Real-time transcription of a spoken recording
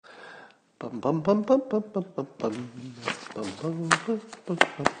Bum bum bum bum bum bum bum bum bum bum bum bum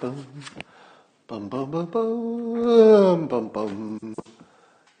bum bum bum bum bum bum.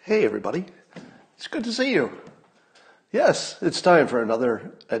 Hey everybody, it's good to see you. Yes, it's time for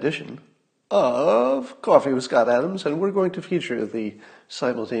another edition of Coffee with Scott Adams, and we're going to feature the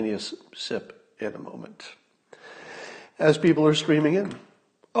simultaneous sip in a moment. As people are streaming in,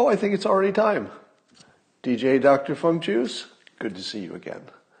 oh, I think it's already time. DJ Dr. Funk Juice, good to see you again.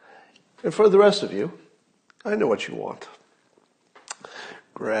 And for the rest of you, I know what you want.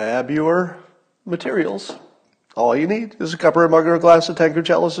 Grab your materials. All you need is a cup or a mug or a glass, a tankard,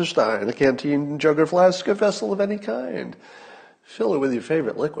 chalice or stein, a canteen, jug or flask, a vessel of any kind. Fill it with your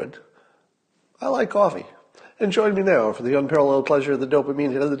favorite liquid. I like coffee. And join me now for the unparalleled pleasure of the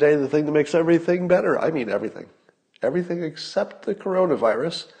dopamine hit of the day, the thing that makes everything better. I mean everything. Everything except the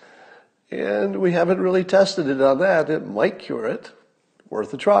coronavirus. And we haven't really tested it on that. It might cure it.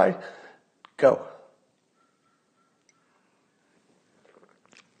 Worth a try. Go.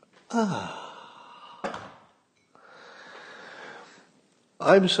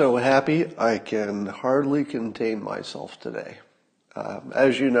 I'm so happy I can hardly contain myself today.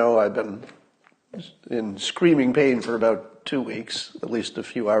 As you know, I've been in screaming pain for about 2 weeks, at least a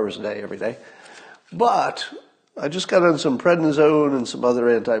few hours a day, every day. But I just got on some prednisone and some other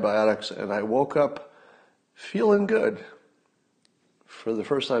antibiotics, and I woke up feeling good for the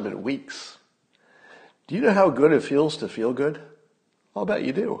first time in weeks. Do you know how good it feels to feel good? I'll bet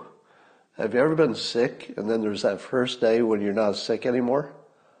you do. Have you ever been sick and then there's that first day when you're not sick anymore?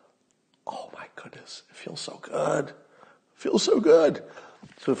 Oh my goodness, it feels so good. It feels so good.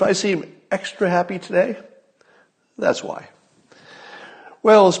 So if I seem extra happy today, that's why.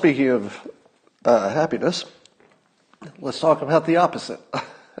 Well, speaking of happiness, let's talk about the opposite.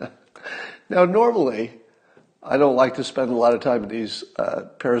 Now, normally, I don't like to spend a lot of time in these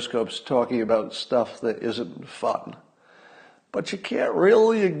periscopes talking about stuff that isn't fun. But you can't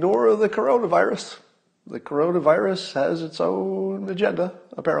really ignore the coronavirus. The coronavirus has its own agenda,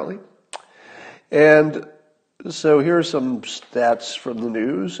 apparently. And so here are some stats from the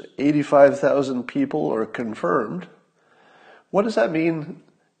news. 85,000 people are confirmed. What does that mean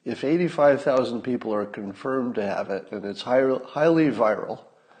if 85,000 people are confirmed to have it and it's highly viral?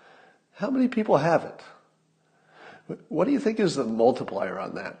 How many people have it? What do you think is the multiplier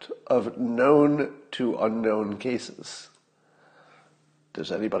on that of known to unknown cases?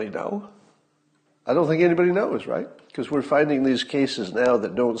 Does anybody know? I don't think anybody knows, right? Because we're finding these cases now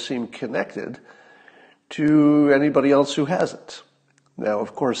that don't seem connected to anybody else who has it. Now,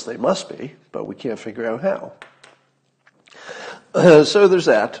 of course, they must be, but we can't figure out how. So there's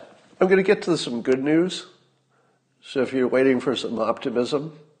that. I'm going to get to some good news. So if you're waiting for some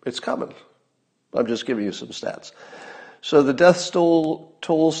optimism, it's coming. I'm just giving you some stats. So the death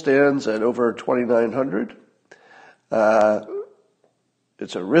toll stands at over 2,900. The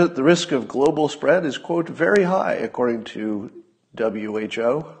risk of global spread is, quote, very high, according to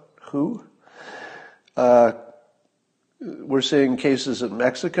WHO. We're seeing cases in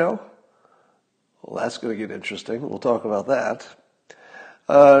Mexico. Well, that's going to get interesting. We'll talk about that.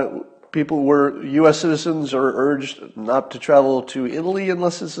 U.S. citizens are urged not to travel to Italy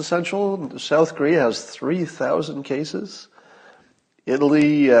unless it's essential. South Korea has 3,000 cases.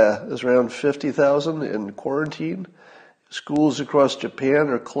 Italy is around 50,000 in quarantine. Schools across Japan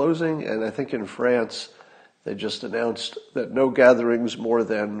are closing, and I think in France they just announced that no gatherings more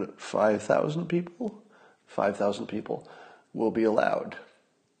than 5,000 people will be allowed.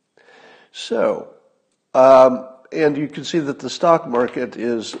 So, and you can see that the stock market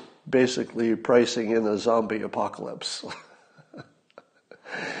is basically pricing in a zombie apocalypse.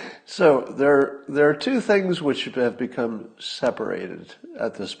 So there are two things which have become separated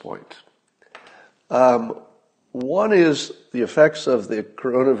at this point. One is the effects of the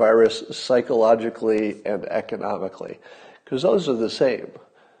coronavirus psychologically and economically, because those are the same.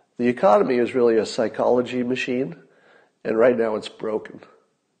 The economy is really a psychology machine, and right now it's broken.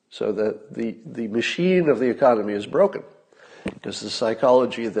 So the machine of the economy is broken because the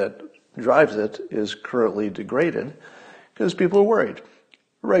psychology that drives it is currently degraded because people are worried.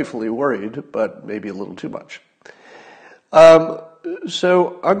 Rightfully worried, but maybe a little too much.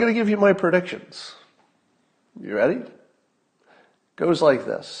 So I'm going to give you my predictions. You ready? Goes like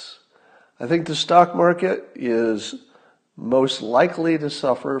this. I think the stock market is most likely to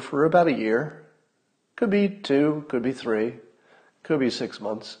suffer for about a year. Could be 2, could be 3, could be 6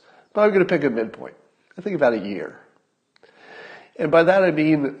 months. But I'm going to pick a midpoint. I think about a year. And by that I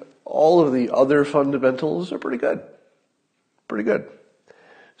mean all of the other fundamentals are pretty good. Pretty good.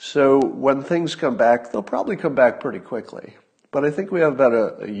 So when things come back, they'll probably come back pretty quickly. But I think we have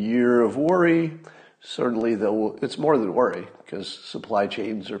about a year of worry. Certainly, though, it's more than worry because supply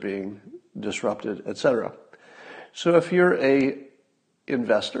chains are being disrupted, etc. So if you're a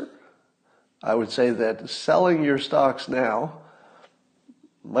investor, I would say that selling your stocks now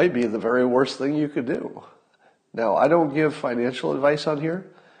might be the very worst thing you could do. Now, I don't give financial advice on here,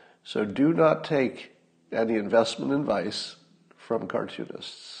 so do not take any investment advice from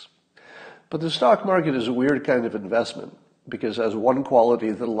cartoonists. But the stock market is a weird kind of investment because it has one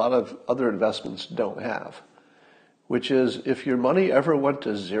quality that a lot of other investments don't have, which is if your money ever went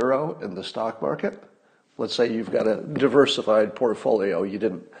to zero in the stock market, let's say you've got a diversified portfolio, you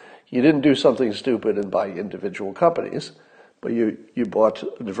didn't do something stupid and buy individual companies, but you bought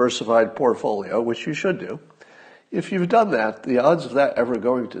a diversified portfolio, which you should do. If you've done that, the odds of that ever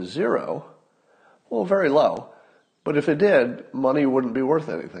going to zero, well, very low. But if it did, money wouldn't be worth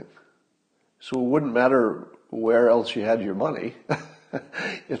anything. So it wouldn't matter where else you had your money.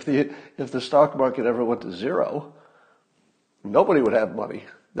 If the stock market ever went to zero, nobody would have money.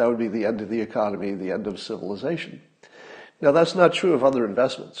 That would be the end of the economy, the end of civilization. Now, that's not true of other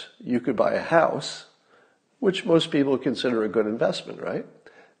investments. You could buy a house, which most people consider a good investment, right?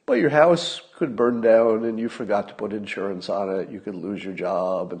 But your house could burn down and you forgot to put insurance on it. You could lose your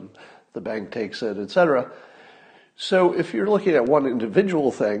job and the bank takes it, etc. So if you're looking at one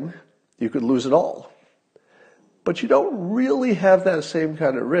individual thing, you could lose it all. But you don't really have that same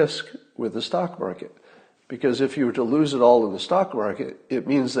kind of risk with the stock market. Because if you were to lose it all in the stock market, it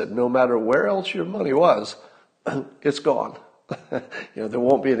means that no matter where else your money was, it's gone. There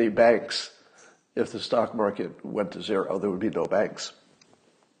won't be any banks. If the stock market went to zero, there would be no banks.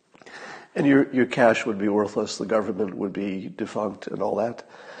 And your cash would be worthless, the government would be defunct and all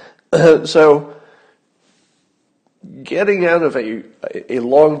that. So getting out of a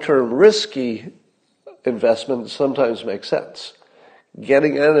long-term risky investment sometimes makes sense.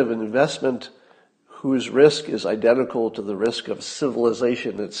 Getting out of an investment whose risk is identical to the risk of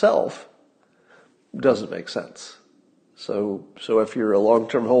civilization itself doesn't make sense. So if you're a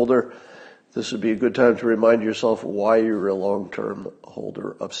long-term holder, this would be a good time to remind yourself why you're a long-term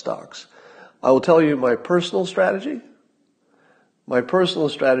holder of stocks. I will tell you my personal strategy. My personal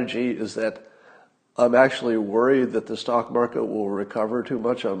strategy is that I'm actually worried that the stock market will recover too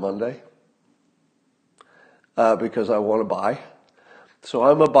much on Monday because I want to buy. So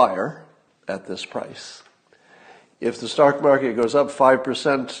I'm a buyer at this price. If the stock market goes up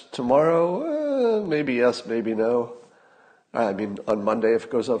 5% tomorrow, maybe yes, maybe no. I mean, on Monday if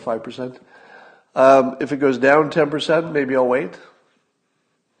it goes up 5%. If it goes down 10%, maybe I'll wait.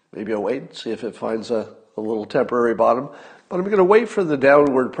 Maybe I'll wait, see if it finds a little temporary bottom. But I'm going to wait for the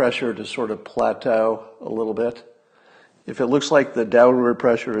downward pressure to sort of plateau a little bit. If it looks like the downward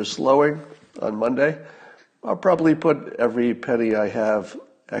pressure is slowing on Monday, I'll probably put every penny I have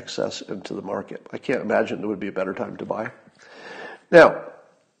excess into the market. I can't imagine there would be a better time to buy. Now,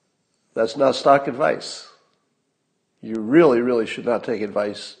 that's not stock advice. You really, really should not take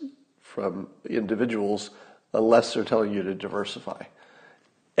advice from individuals unless they're telling you to diversify.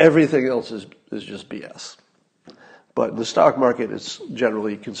 Everything else is just BS. But in the stock market, it's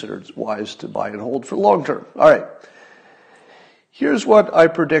generally considered wise to buy and hold for long term. All right. Here's what I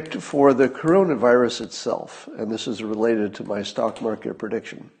predict for the coronavirus itself, and this is related to my stock market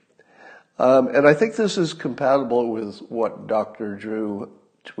prediction. And I think this is compatible with what Dr. Drew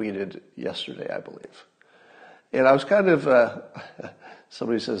tweeted yesterday, I believe. And I was kind of,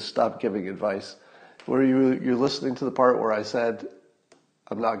 somebody says, stop giving advice. Were you listening to the part where I said,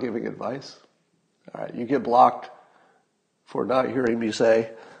 I'm not giving advice? All right, you get blocked for not hearing me say,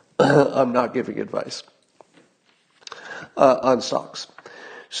 I'm not giving advice on stocks.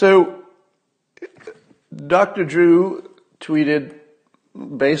 So Dr. Drew tweeted,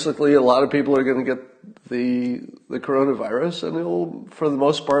 basically a lot of people are going to get the coronavirus and it will, for the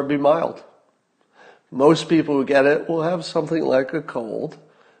most part, be mild. Most people who get it will have something like a cold,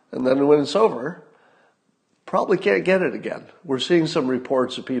 and then when it's over, probably can't get it again. We're seeing some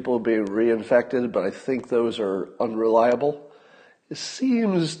reports of people being reinfected, but I think those are unreliable. It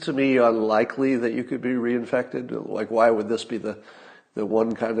seems to me unlikely that you could be reinfected. Like, why would this be the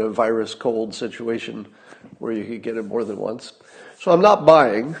one kind of virus cold situation where you could get it more than once? So I'm not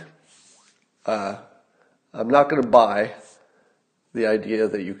buying. I'm not going to buy the idea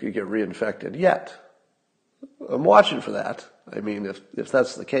that you could get reinfected yet. I'm watching for that. I mean, if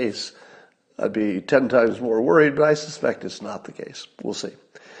that's the case, I'd be 10 times more worried, but I suspect it's not the case. We'll see.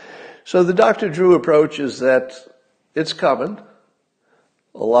 So the Dr. Drew approach is that it's coming.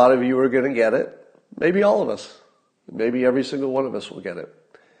 A lot of you are going to get it. Maybe all of us. Maybe every single one of us will get it.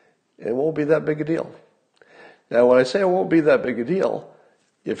 It won't be that big a deal. Now, when I say it won't be that big a deal,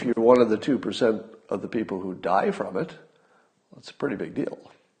 if you're one of the 2% of the people who die from it, that's a pretty big deal.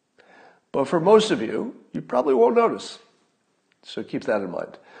 But for most of you, you probably won't notice. So keep that in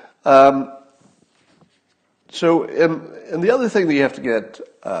mind. And the other thing that you have to get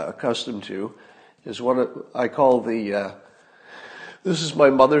accustomed to is what I call this is my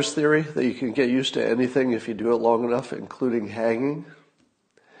mother's theory, that you can get used to anything if you do it long enough, including hanging.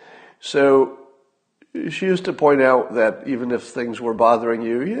 So she used to point out that even if things were bothering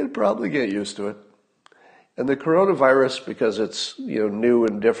you, you'd probably get used to it. And the coronavirus, because it's new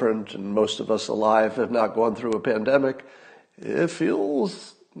and different, and most of us alive have not gone through a pandemic, it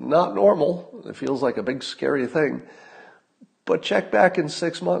feels not normal. It feels like a big scary thing. But check back in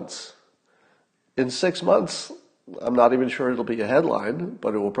 6 months. In 6 months, I'm not even sure it'll be a headline,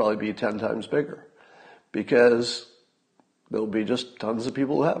 but it will probably be 10 times bigger, because there'll be just tons of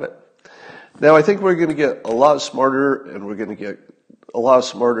people who have it. Now, I think we're going to get a lot smarter, and we're going to get a lot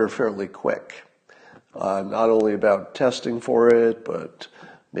smarter fairly quick. Not only about testing for it, but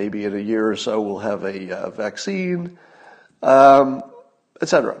maybe in a year or so we'll have a vaccine,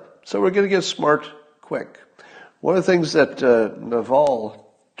 etc. So we're going to get smart quick. One of the things that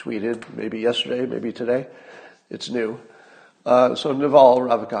Naval tweeted, maybe yesterday, maybe today, it's new. So Naval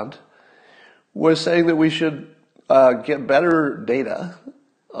Ravikant was saying that we should get better data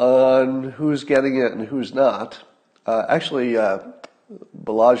on who's getting it and who's not.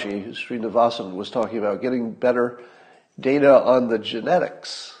 Balaji Srinivasan was talking about getting better data on the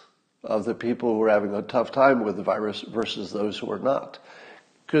genetics of the people who are having a tough time with the virus versus those who are not.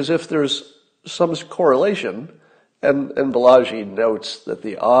 Because if there's some correlation, and Balaji notes that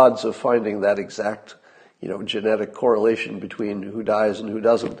the odds of finding that exact genetic correlation between who dies and who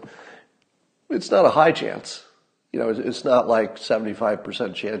doesn't, it's not a high chance. It's not like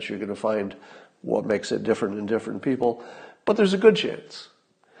 75% chance you're going to find what makes it different in different people, but there's a good chance.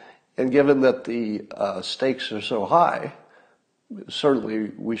 And given that the stakes are so high,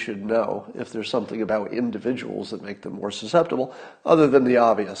 certainly we should know if there's something about individuals that make them more susceptible, other than the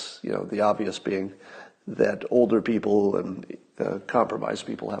obvious, the obvious being that older people and compromised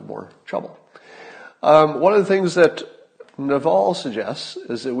people have more trouble. One of the things that Naval suggests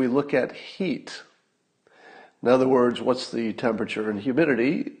is that we look at heat. In other words, what's the temperature and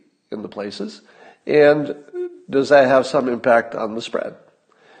humidity in the places? And does that have some impact on the spread?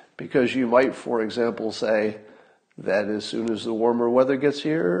 Because you might, for example, say that as soon as the warmer weather gets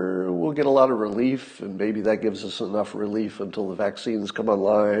here, we'll get a lot of relief, and maybe that gives us enough relief until the vaccines come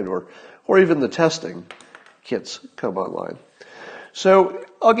online, or even the testing kits come online. So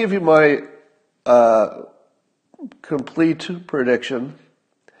I'll give you my complete prediction.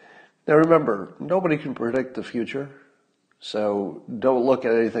 Now remember, nobody can predict the future. So don't look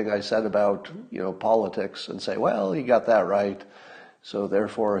at anything I said about, politics and say, well, he got that right, so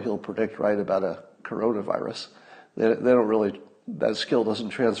therefore he'll predict right about a coronavirus. They don't really, that skill doesn't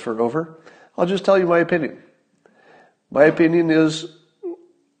transfer over. I'll just tell you my opinion. My opinion is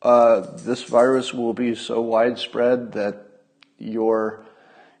this virus will be so widespread that your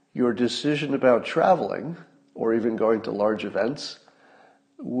decision about traveling or even going to large events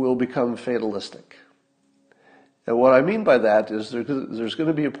will become fatalistic. And what I mean by that is there's going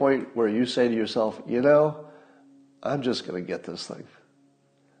to be a point where you say to yourself, I'm just going to get this thing.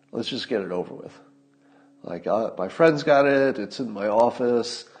 Let's just get it over with. Like, my friend's got it, it's in my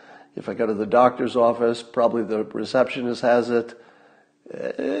office. If I go to the doctor's office, probably the receptionist has it.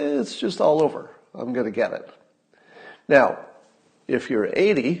 It's just all over. I'm going to get it. Now, if you're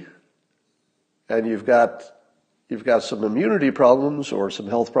 80 and you've got some immunity problems or some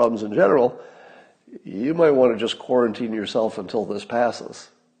health problems in general, you might want to just quarantine yourself until this passes.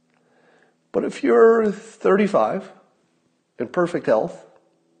 But if you're 35 in perfect health,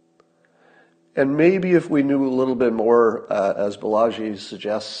 and maybe if we knew a little bit more, as Balaji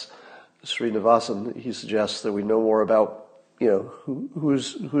suggests, Srinivasan, he suggests that we know more about,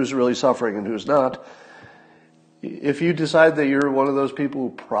 who's really suffering and who's not. If you decide that you're one of those people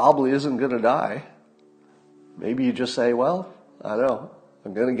who probably isn't going to die, maybe you just say, well, I know,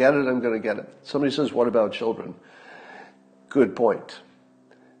 I'm going to get it, I'm going to get it. Somebody says, what about children? Good point.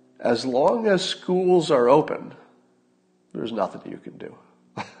 As long as schools are open, there's nothing you can do.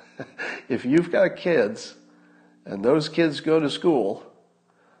 If you've got kids and those kids go to school,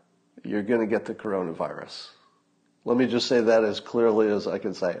 you're going to get the coronavirus. Let me just say that as clearly as I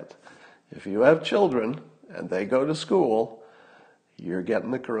can say it. If you have children and they go to school, you're getting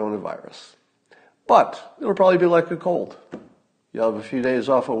the coronavirus. But it'll probably be like a cold. You'll have a few days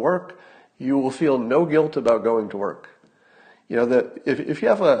off of work. You will feel no guilt about going to work. That if you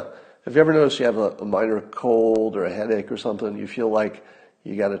have Have you ever noticed you have a minor cold or a headache or something, you feel like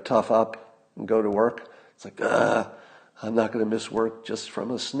you got to tough up and go to work? It's like, I'm not going to miss work just from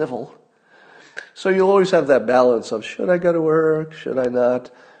a sniffle. So you'll always have that balance of, should I go to work, should I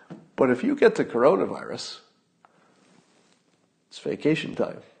not? But if you get the coronavirus, it's vacation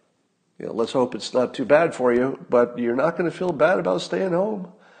time. Let's hope it's not too bad for you, but you're not going to feel bad about staying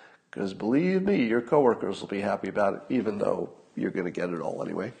home. Because believe me, your coworkers will be happy about it, even though you're going to get it all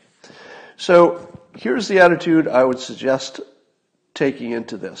anyway. So here's the attitude I would suggest taking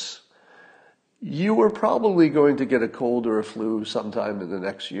into this. You are probably going to get a cold or a flu sometime in the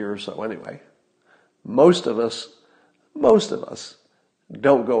next year or so anyway. Most of us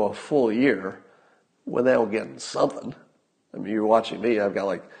don't go a full year without getting something. I mean, you're watching me, I've got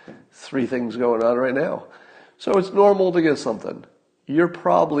like 3 things going on right now. So it's normal to get something. You're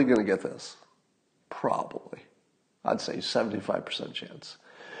probably going to get this. Probably. I'd say 75% chance.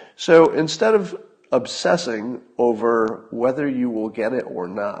 So instead of obsessing over whether you will get it or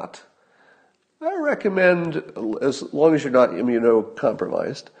not, I recommend, as long as you're not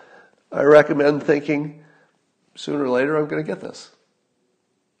immunocompromised, I recommend thinking, sooner or later I'm going to get this.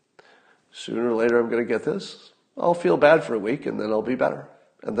 Sooner or later I'm going to get this. I'll feel bad for a week and then I'll be better.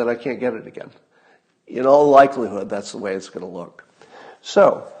 And then I can't get it again. In all likelihood, that's the way it's going to look.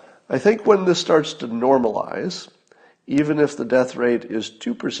 So, I think when this starts to normalize, even if the death rate is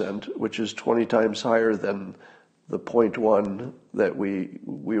 2%, which is 20 times higher than the 0.1 that we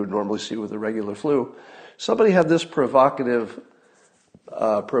would normally see with a regular flu, somebody had this provocative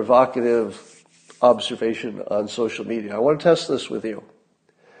observation on social media. I want to test this with you.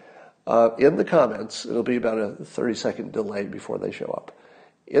 In the comments, it'll be about a 30-second delay before they show up.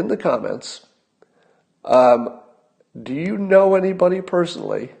 In the comments, do you know anybody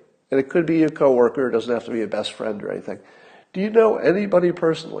personally, and it could be a coworker, it doesn't have to be a best friend or anything. Do you know anybody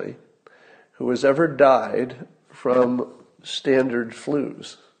personally who has ever died from standard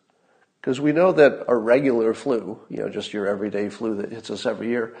flus? Because we know that a regular flu, just your everyday flu that hits us every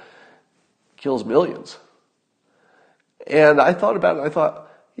year, kills millions. And I thought about it, I thought,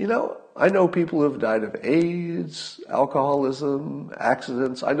 I know people who have died of AIDS, alcoholism,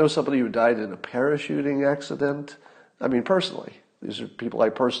 accidents. I know somebody who died in a parachuting accident. I mean, personally. These are people I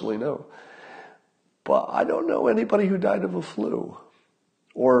personally know. But I don't know anybody who died of a flu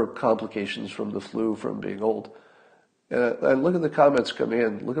or complications from the flu from being old. And look at the comments come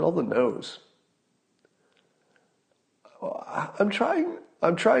in. Look at all the no's. I'm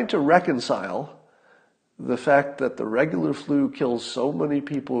trying to reconcile the fact that the regular flu kills so many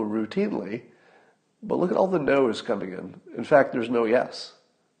people routinely, but look at all the no's coming in. In fact, there's no yes.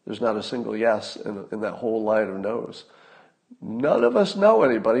 There's not a single yes in that whole line of no's. None of us know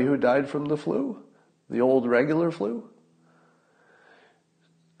anybody who died from the flu, the old regular flu.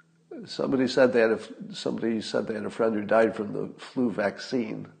 Somebody said they had a friend who died from the flu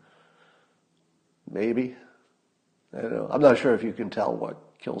vaccine. Maybe. I don't know. I'm not sure if you can tell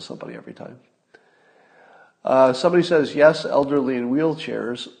what kills somebody every time. Somebody says, yes, elderly in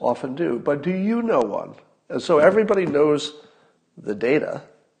wheelchairs often do, but do you know one? And so everybody knows the data.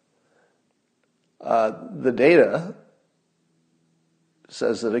 The data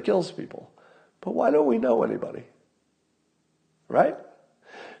says that it kills people. But why don't we know anybody? Right?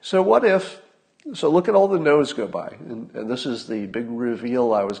 So look at all the no's go by. And this is the big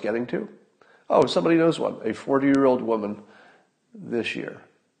reveal I was getting to. Oh, somebody knows one. A 40-year-old woman this year.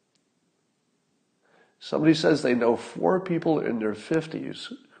 Somebody says they know 4 people in their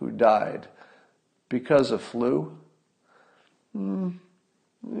 50s who died because of flu. Not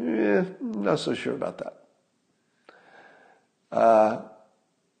so sure about that.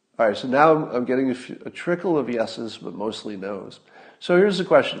 All right, so now I'm getting a trickle of yeses, but mostly no's. So here's the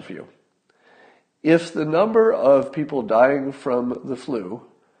question for you. If the number of people dying from the flu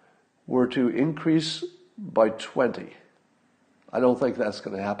were to increase by 20, I don't think that's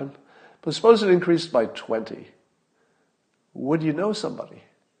going to happen. But suppose it increased by 20. Would you know somebody?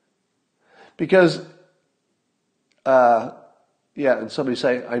 Because, and somebody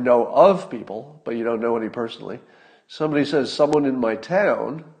say, I know of people, but you don't know any personally. Somebody says, someone in my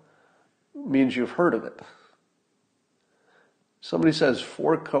town, means you've heard of it. Somebody says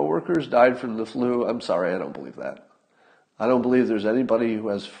 4 coworkers died from the flu. I'm sorry, I don't believe that. I don't believe there's anybody who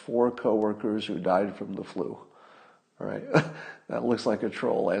has 4 coworkers who died from the flu. All right, that looks like a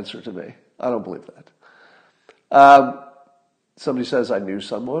troll answer to me. I don't believe that. Somebody says, I knew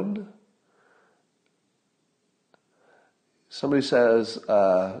someone. Somebody says,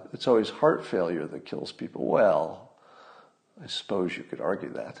 it's always heart failure that kills people. Well, I suppose you could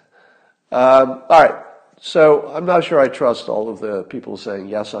argue that. All right, So I'm not sure I trust all of the people saying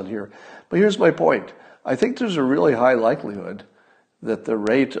yes on here. But here's my point. I think there's a really high likelihood that the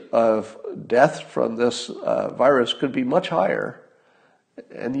rate of death from this virus could be much higher,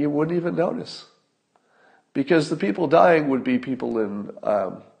 and you wouldn't even notice. Because the people dying would be people in,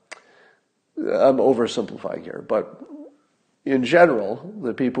 I'm oversimplifying here, but in general,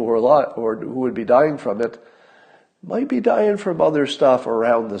 the people who would be dying from it might be dying from other stuff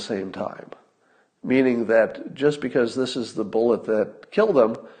around the same time. Meaning that just because this is the bullet that killed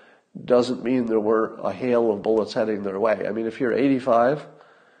them doesn't mean there weren't a hail of bullets heading their way. I mean, if you're 85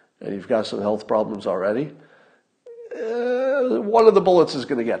 and you've got some health problems already, one of the bullets is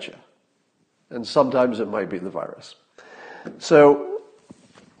going to get you. And sometimes it might be the virus. So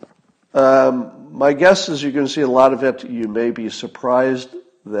my guess is you're going to see a lot of it. You may be surprised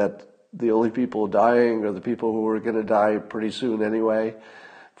that the only people dying are the people who are going to die pretty soon anyway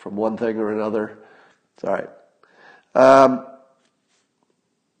from one thing or another. It's all right.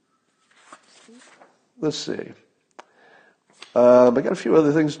 Let's see. I got a few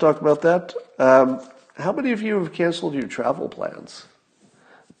other things to talk about that. How many of you have canceled your travel plans?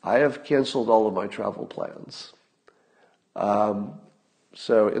 I have canceled all of my travel plans.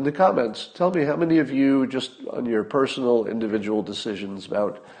 So in the comments, tell me how many of you, just on your personal individual decisions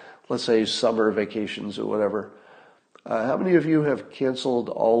about, let's say, summer vacations or whatever, how many of you have canceled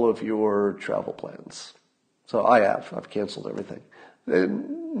all of your travel plans? So I have. I've canceled everything.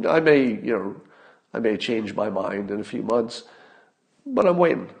 And I may change my mind in a few months, but I'm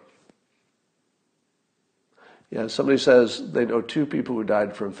waiting. Yeah, somebody says they know 2 people who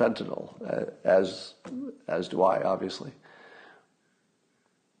died from fentanyl, as do I, obviously.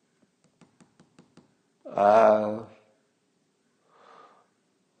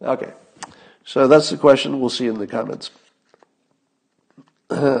 Okay, so that's the question. We'll see in the comments.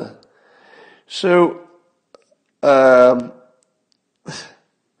 Let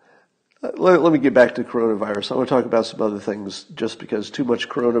me get back to coronavirus. I want to talk about some other things just because too much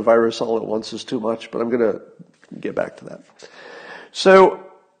coronavirus all at once is too much, but I'm going to get back to that. So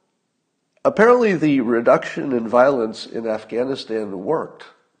apparently the reduction in violence in Afghanistan worked.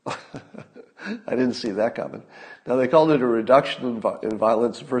 I didn't see that coming. Now they called it a reduction in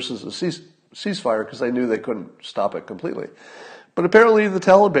violence versus a ceasefire because they knew they couldn't stop it completely. But apparently the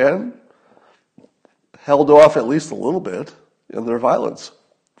Taliban held off at least a little bit in their violence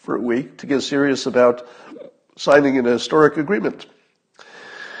for a week to get serious about signing an historic agreement.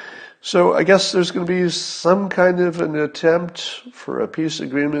 So I guess there's going to be some kind of an attempt for a peace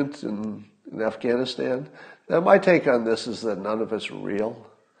agreement in Afghanistan. Now my take on this is that none of it's real.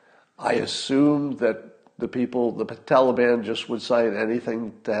 I assume that the Taliban just would sign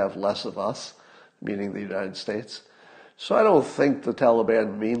anything to have less of us, meaning the United States. So I don't think the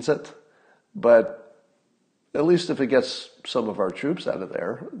Taliban means it, but at least if it gets some of our troops out of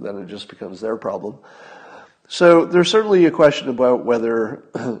there, then it just becomes their problem. So there's certainly a question about whether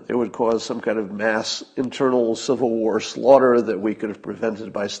it would cause some kind of mass internal civil war slaughter that we could have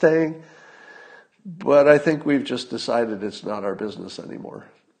prevented by staying. But I think we've just decided it's not our business anymore.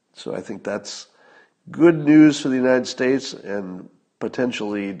 So I think that's good news for the United States and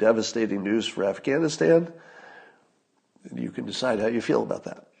potentially devastating news for Afghanistan. And you can decide how you feel about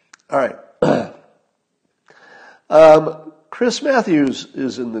that. All right. Chris Matthews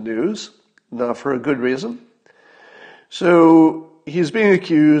is in the news, not for a good reason. So he's being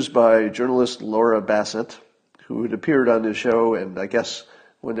accused by journalist Laura Bassett, who had appeared on his show, and I guess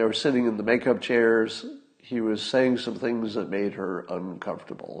when they were sitting in the makeup chairs, he was saying some things that made her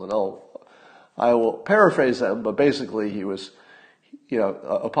uncomfortable. And I will paraphrase them, but basically he was,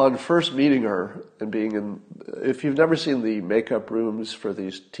 upon first meeting her and being in, if you've never seen the makeup rooms for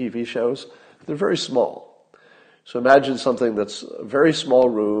these TV shows, they're very small. So imagine something that's a very small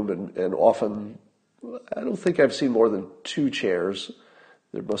room and often, I don't think I've seen more than 2 chairs.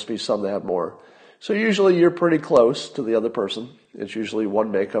 There must be some that have more. So usually you're pretty close to the other person. It's usually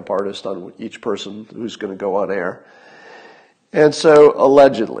one makeup artist on each person who's going to go on air. And so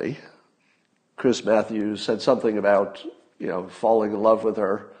allegedly, Chris Matthews said something about, falling in love with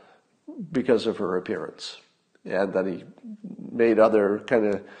her because of her appearance. And that he made other kind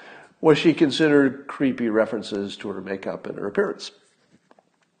of what she considered creepy references to her makeup and her appearance.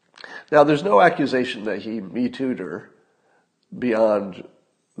 Now, there's no accusation that he Me Too'd her beyond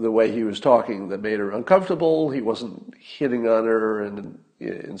the way he was talking that made her uncomfortable. He wasn't hitting on her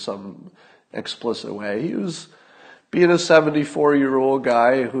in some explicit way. He was being a 74-year-old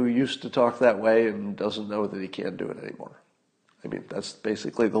guy who used to talk that way and doesn't know that he can't do it anymore. I mean, that's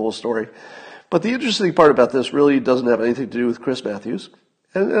basically the whole story. But the interesting part about this really doesn't have anything to do with Chris Matthews.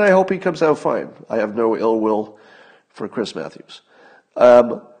 And I hope he comes out fine. I have no ill will for Chris Matthews.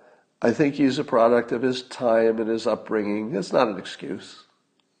 I think he's a product of his time and his upbringing. It's not an excuse.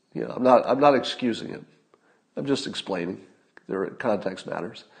 I'm not excusing him. I'm just explaining. Context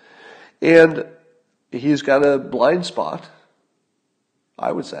matters. And he's got a blind spot,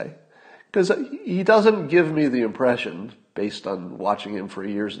 I would say, because he doesn't give me the impression, based on watching him for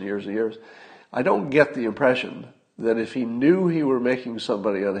years and years and years, I don't get the impression that if he knew he were making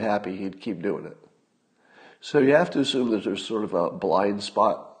somebody unhappy, he'd keep doing it. So you have to assume that there's sort of a blind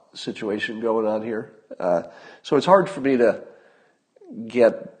spot situation going on here. So it's hard for me to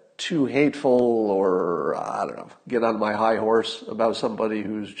get too hateful or, I don't know, get on my high horse about somebody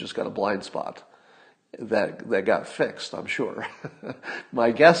who's just got a blind spot that got fixed, I'm sure.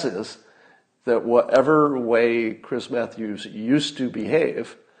 My guess is that whatever way Chris Matthews used to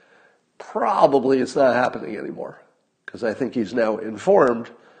behave, probably it's not happening anymore. Because I think he's now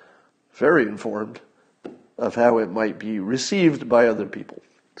informed, very informed, of how it might be received by other people.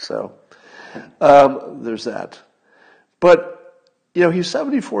 So there's that. But, he's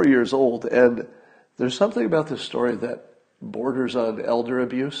 74 years old, and there's something about this story that borders on elder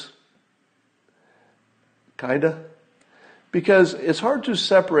abuse. Kinda. Because it's hard to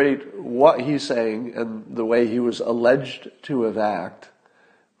separate what he's saying and the way he was alleged to have acted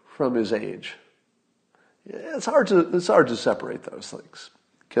from his age. It's hard to separate those things.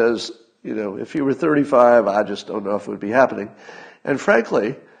 Because, if you were 35, I just don't know if it would be happening. And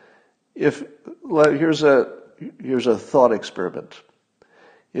frankly, here's a thought experiment.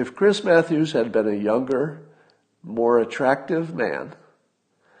 If Chris Matthews had been a younger, more attractive man,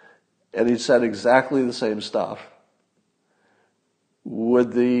 and he'd said exactly the same stuff,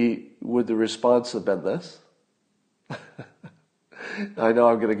 would the response have been this? I know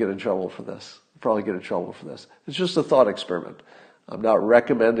I'm going to get in trouble for this. Probably get in trouble for this. It's just a thought experiment. I'm not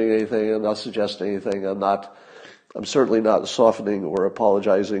recommending anything. I'm not suggesting anything. I'm certainly not softening or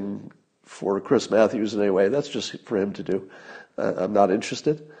apologizing for Chris Matthews in any way. That's just for him to do. I'm not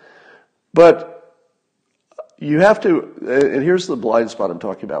interested. But you have to, and here's the blind spot I'm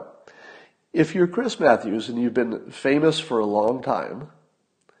talking about. If you're Chris Matthews and you've been famous for a long time,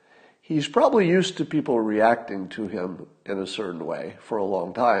 he's probably used to people reacting to him in a certain way for a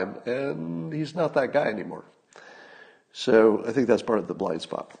long time, and he's not that guy anymore. So I think that's part of the blind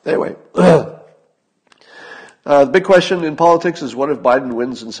spot. Anyway, the big question in politics is, what if Biden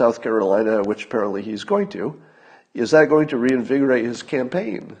wins in South Carolina, which apparently he's going to? Is that going to reinvigorate his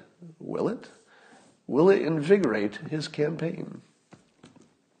campaign? Will it? Will it invigorate his campaign?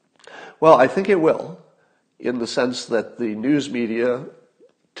 Well, I think it will, in the sense that the news media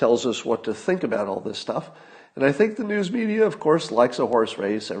tells us what to think about all this stuff. And I think the news media, of course, likes a horse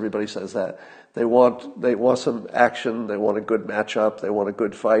race. Everybody says that. They want some action. They want a good matchup. They want a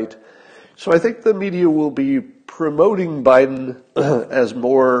good fight. So I think the media will be promoting Biden as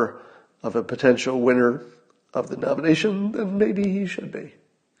more of a potential winner of the nomination than maybe he should be.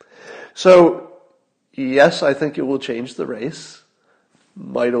 So, yes, I think it will change the race.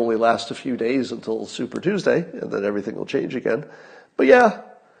 Might only last a few days until Super Tuesday, and then everything will change again. But yeah,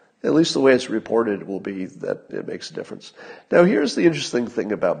 at least the way it's reported will be that it makes a difference. Now, here's the interesting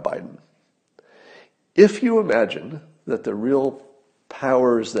thing about Biden. If you imagine that the real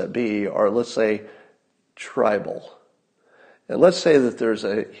powers that be are, let's say, tribal, and let's say that there's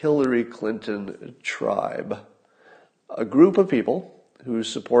a Hillary Clinton tribe, a group of people who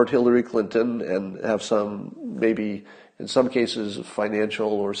support Hillary Clinton and have some, maybe in some cases,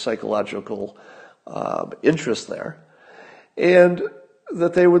 financial or psychological interest there, and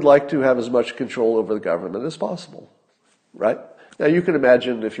that they would like to have as much control over the government as possible, right? Now, you can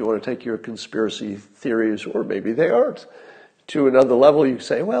imagine, if you want to take your conspiracy theories, or maybe they aren't, to another level, you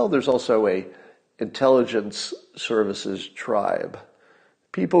say, well, there's also a intelligence services tribe.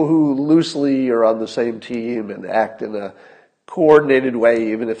 People who loosely are on the same team and act in a coordinated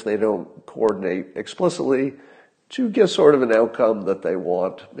way, even if they don't coordinate explicitly, to get sort of an outcome that they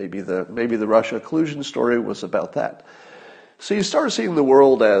want. Maybe the Russia collusion story was about that. So you start seeing the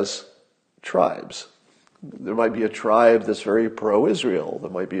world as tribes. There might be a tribe that's very pro-Israel.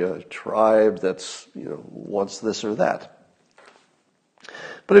 There might be a tribe that's, wants this or that.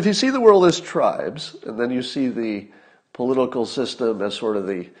 But if you see the world as tribes, and then you see the political system as sort of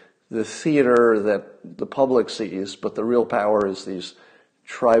the theater that the public sees, but the real power is these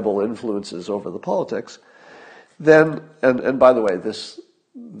tribal influences over the politics, then, and by the way, this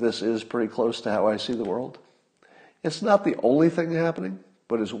is pretty close to how I see the world. It's not the only thing happening,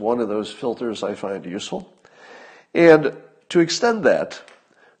 but is one of those filters I find useful. And to extend that,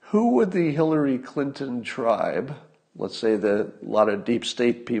 who would the Hillary Clinton tribe let's say a lot of deep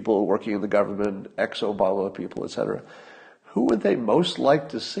state people working in the government, ex-Obama people, etc., who would they most like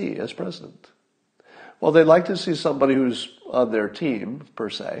to see as president? Well, they'd like to see somebody who's on their team, per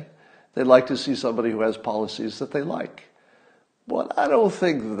se. They'd like to see somebody who has policies that they like. But I don't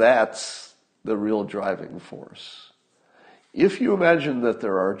think that's the real driving force. If you imagine that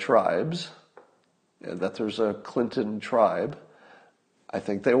there are tribes, and that there's a Clinton tribe, I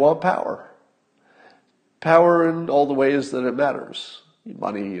think they want power. Power in all the ways that it matters.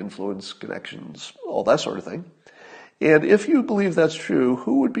 Money, influence, connections, all that sort of thing. And if you believe that's true,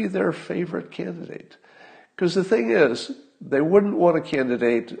 who would be their favorite candidate? Because the thing is, they wouldn't want a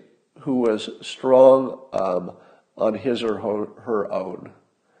candidate who was strong on his or her own.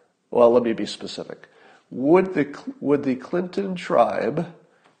 Well, let me be specific. Would the Clinton tribe,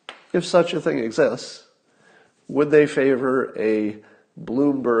 if such a thing exists, would they favor a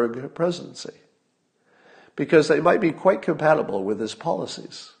Bloomberg presidency? Because they might be quite compatible with his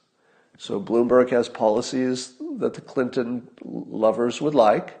policies. So Bloomberg has policies that the Clinton lovers would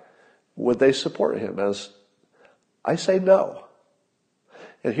like. Would they support him? I say no.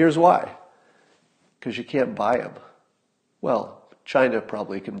 And here's why. Because you can't buy him. Well, China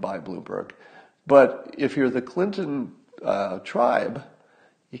probably can buy Bloomberg. But if you're the Clinton tribe,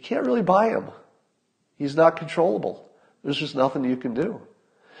 you can't really buy him. He's not controllable. There's just nothing you can do.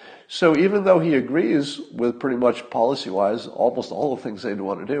 So even though he agrees with pretty much policy-wise almost all the things they'd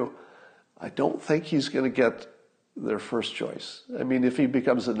want to do, I don't think he's going to get their first choice. I mean, if he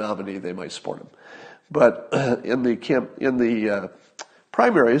becomes a nominee, they might support him. But in the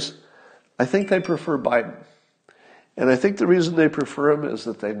primaries, I think they prefer Biden. And I think the reason they prefer him is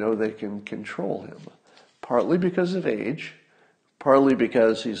that they know they can control him, partly because of age, partly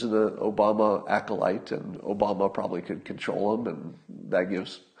because he's an Obama acolyte, and Obama probably could control him, and that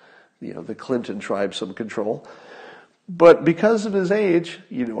gives the Clinton tribe some control. But because of his age,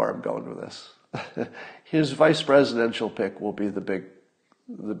 you know where I'm going with this. His vice presidential pick will be the big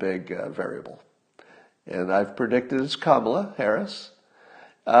variable. And I've predicted it's Kamala Harris.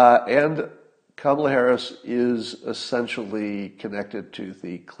 And Kamala Harris is essentially connected to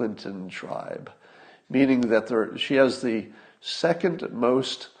the Clinton tribe, meaning that she has the second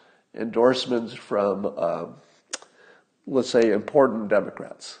most endorsements from, let's say, important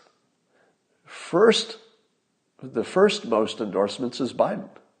Democrats. The first most endorsements is Biden.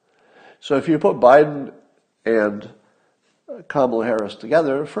 So if you put Biden and Kamala Harris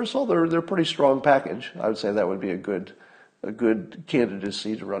together, first of all, they're a pretty strong package. I would say that would be a good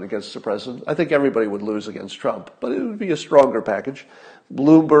candidacy to run against the president. I think everybody would lose against Trump, but it would be a stronger package.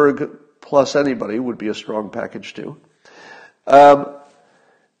 Bloomberg plus anybody would be a strong package too.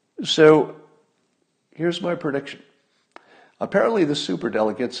 So here's my prediction. Apparently the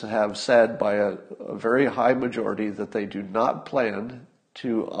superdelegates have said by a very high majority that they do not plan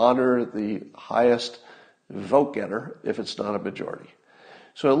to honor the highest vote getter if it's not a majority.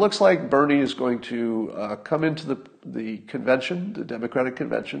 So it looks like Bernie is going to come into the convention, the Democratic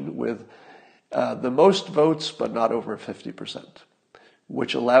convention, with the most votes, but not over 50%,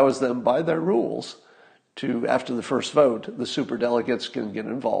 which allows them, by their rules, to, after the first vote, the superdelegates can get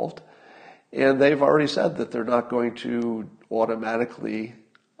involved. And they've already said that they're not going to automatically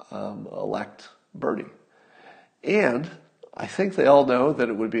elect Bernie. And I think they all know that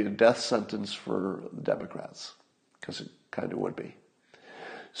it would be a death sentence for the Democrats, because it kind of would be.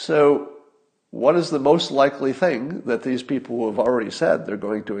 So what is the most likely thing that these people who have already said they're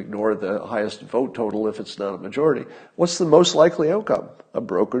going to ignore the highest vote total if it's not a majority? What's the most likely outcome? A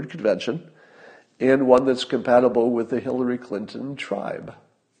brokered convention, and one that's compatible with the Hillary Clinton tribe.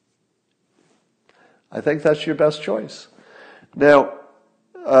 I think that's your best choice. Now,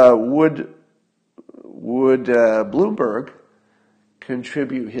 would Bloomberg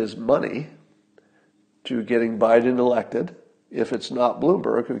contribute his money to getting Biden elected if it's not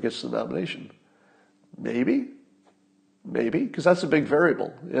Bloomberg who gets the nomination? Maybe, because that's a big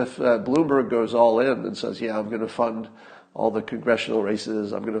variable. If Bloomberg goes all in and says, yeah, I'm going to fund all the congressional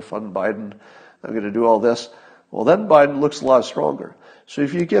races, I'm going to fund Biden, I'm going to do all this, well, then Biden looks a lot stronger. So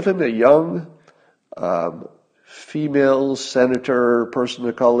if you give him a young female senator, person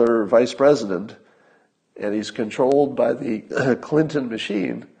of color, vice president, and he's controlled by the Clinton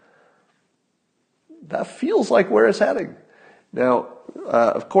machine, that feels like where it's heading. Now,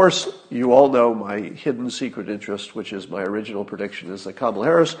 of course, you all know my hidden secret interest, which is my original prediction, is that Kamala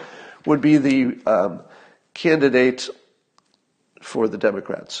Harris would be the candidate for the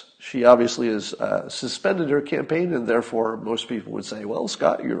Democrats. She obviously has suspended her campaign, and therefore most people would say, well,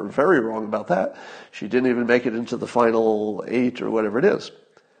 Scott, you're very wrong about that. She didn't even make it into the final 8 or whatever it is.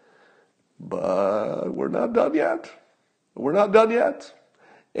 But we're not done yet. We're not done yet.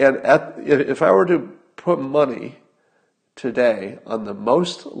 And if I were to put money today on the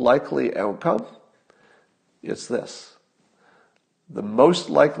most likely outcome, it's this. The most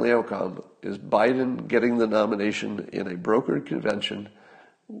likely outcome is Biden getting the nomination in a brokered convention,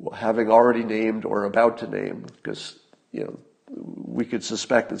 having already named or about to name, because we could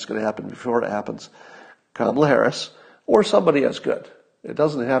suspect it's going to happen before it happens, Kamala Harris, or somebody as good. It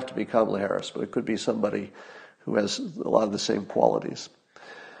doesn't have to be Kamala Harris, but it could be somebody who has a lot of the same qualities.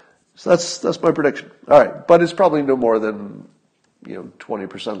 So that's my prediction. All right, but it's probably no more than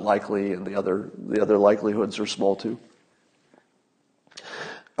 20% likely, and the other likelihoods are small too.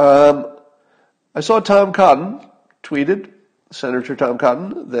 I saw Tom Cotton tweeted, Senator Tom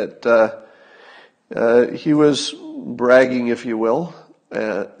Cotton, that he was bragging, if you will,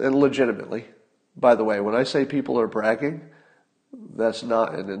 and legitimately. By the way, when I say people are bragging, that's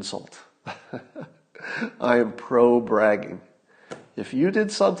not an insult. I am pro-bragging. If you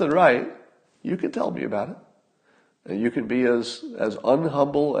did something right, you can tell me about it. And you can be as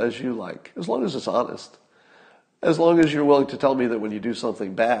unhumble as you like, as long as it's honest. As long as you're willing to tell me that when you do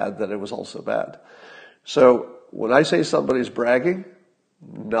something bad, that it was also bad. So when I say somebody's bragging,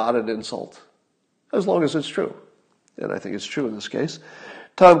 not an insult, as long as it's true. And I think it's true in this case.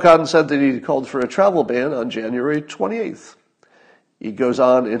 Tom Cotton said that he called for a travel ban on January 28th. He goes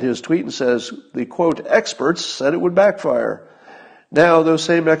on in his tweet and says, the quote, experts said it would backfire. Now those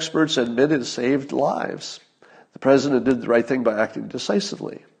same experts admit it saved lives. The president did the right thing by acting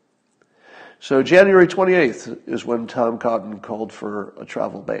decisively. So January 28th is when Tom Cotton called for a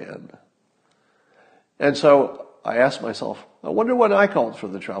travel ban. And so I asked myself, I wonder when I called for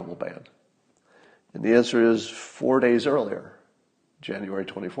the travel ban. And the answer is 4 days earlier, January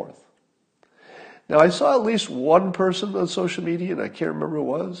 24th. Now, I saw at least one person on social media, and I can't remember who it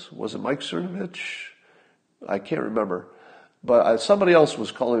was. Was it Mike Cernovich? I can't remember. But somebody else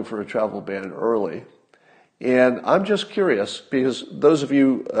was calling for a travel ban early. And I'm just curious, because those of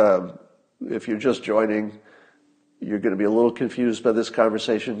you, if you're just joining, you're going to be a little confused by this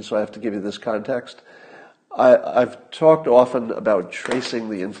conversation, so I have to give you this context. I've talked often about tracing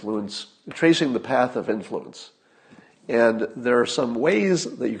the path of influence. And there are some ways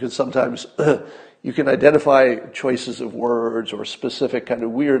that you can sometimes, you can identify choices of words or specific kind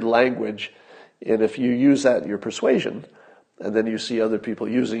of weird language. And if you use that in your persuasion, and then you see other people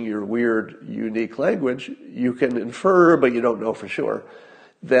using your weird, unique language, you can infer, but you don't know for sure,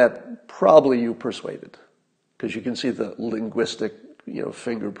 that probably you persuaded. Because you can see the linguistic,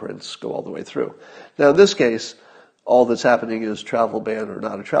 fingerprints go all the way through. Now, in this case, all that's happening is travel ban or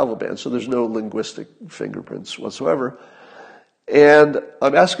not a travel ban, so there's no linguistic fingerprints whatsoever. And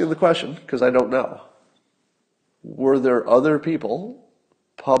I'm asking the question because I don't know. Were there other people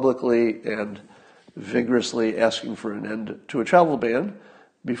publicly and vigorously asking for an end to a travel ban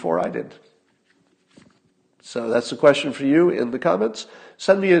before I did? So that's the question for you in the comments.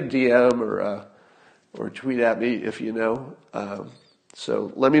 Send me a DM or tweet at me if you know.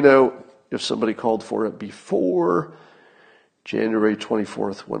 So let me know if somebody called for it before January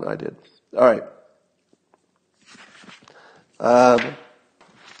 24th when I did. All right.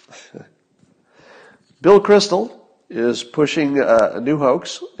 Bill Kristol is pushing a new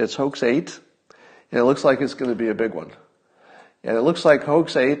hoax. It's Hoax 8, and it looks like it's going to be a big one. And it looks like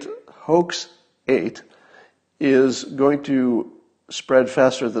Hoax 8 is going to spread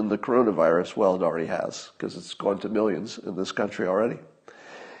faster than the coronavirus. Well, it already has, because it's gone to millions in this country already.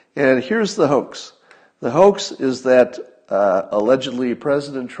 And here's the hoax. The hoax is that allegedly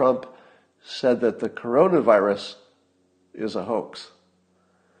President Trump said that the coronavirus is a hoax.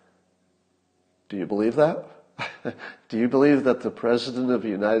 Do you believe that? Do you believe that the President of the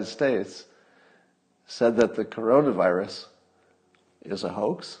United States said that the coronavirus is a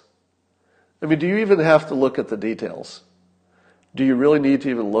hoax? I mean, do you even have to look at the details? Do you really need to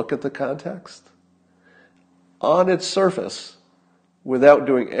even look at the context? On its surface, without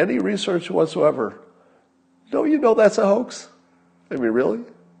doing any research whatsoever, don't you know that's a hoax? I mean, really?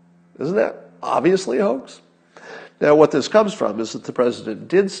 Isn't that obviously a hoax? Now, what this comes from is that the president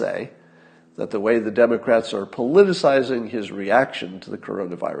did say that the way the Democrats are politicizing his reaction to the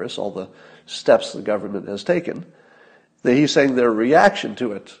coronavirus, all the steps the government has taken, that he's saying their reaction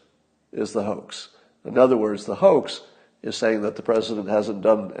to it is the hoax. In other words, the hoax is saying that the president hasn't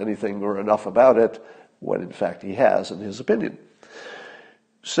done anything or enough about it, when in fact he has, in his opinion.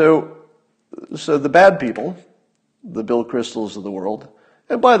 So the bad people, the Bill Kristols of the world,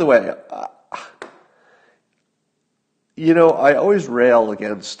 and by the way, I always rail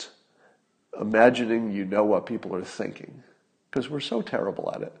against imagining you know what people are thinking, because we're so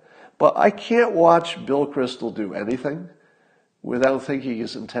terrible at it. But I can't watch Bill Kristol do anything without thinking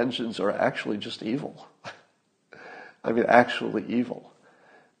his intentions are actually just evil. I mean, actually evil.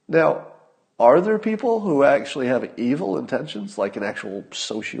 Now, are there people who actually have evil intentions, like an actual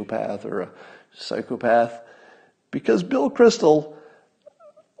sociopath or a psychopath? Because Bill Kristol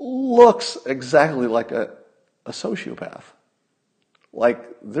looks exactly like a sociopath.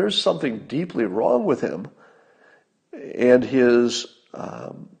 Like there's something deeply wrong with him and his,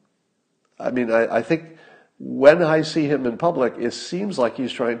 I think when I see him in public, it seems like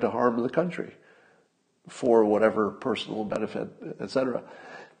he's trying to harm the country for whatever personal benefit, etc.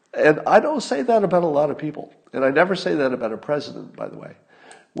 And I don't say that about a lot of people. And I never say that about a president, by the way.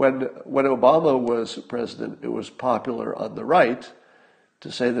 When Obama was president, it was popular on the right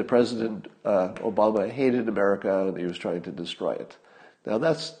to say that President Obama hated America and he was trying to destroy it. Now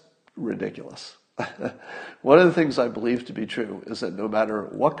that's ridiculous. One of the things I believe to be true is that no matter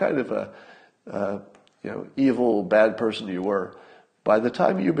what kind of a evil, bad person you were, by the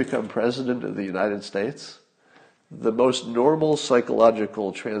time you become president of the United States, the most normal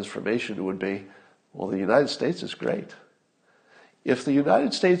psychological transformation would be, well, the United States is great. If the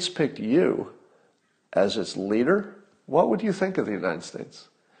United States picked you as its leader, what would you think of the United States?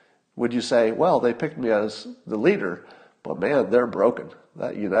 Would you say, well, they picked me as the leader, but man, they're broken.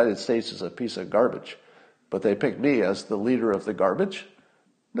 That United States is a piece of garbage. But they picked me as the leader of the garbage?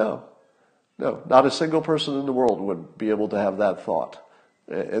 No, not a single person in the world would be able to have that thought.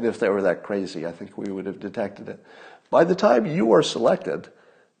 And if they were that crazy, I think we would have detected it. By the time you are selected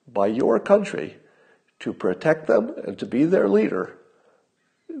by your country to protect them and to be their leader,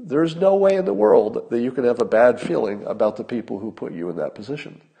 there's no way in the world that you can have a bad feeling about the people who put you in that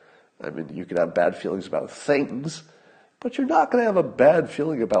position. I mean, you can have bad feelings about things, but you're not going to have a bad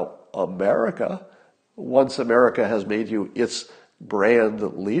feeling about America once America has made you its brand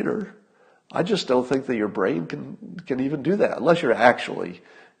leader. I just don't think that your brain can even do that unless you're actually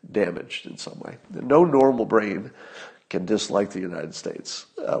damaged in some way. No normal brain can dislike the United States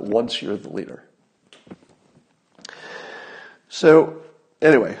once you're the leader. So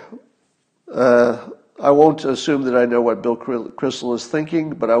anyway, I won't assume that I know what Bill Kristol is thinking,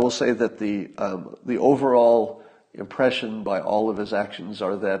 but I will say that the overall impression by all of his actions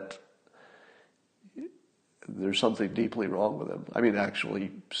are that there's something deeply wrong with him. I mean,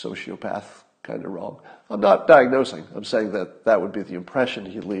 actually, sociopath kind of wrong. I'm not diagnosing. I'm saying that that would be the impression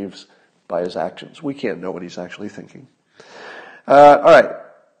he leaves by his actions. We can't know what he's actually thinking. All right.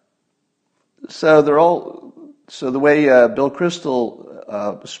 So the way Bill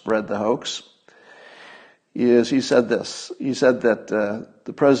Kristol spread the hoax is he said this. He said that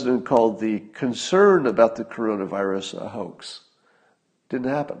the president called the concern about the coronavirus a hoax. Didn't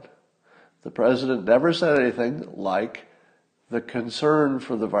happen. The president never said anything like the concern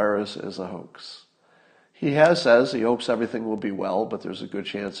for the virus is a hoax. He says he hopes everything will be well, but there's a good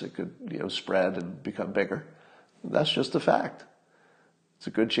chance it could, spread and become bigger. That's just a fact. It's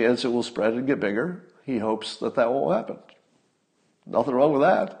a good chance it will spread and get bigger. He hopes that won't happen. Nothing wrong with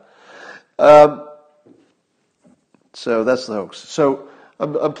that. So that's the hoax. So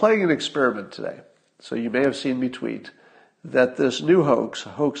I'm playing an experiment today. So you may have seen me tweet that this new hoax,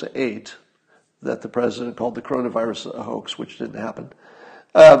 Hoax 8, that the president called the coronavirus a hoax, which didn't happen.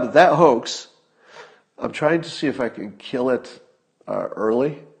 That hoax, I'm trying to see if I can kill it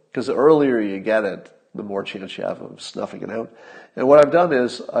early, because the earlier you get it, the more chance you have of snuffing it out. And what I've done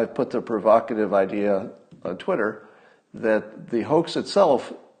is I've put the provocative idea on Twitter that the hoax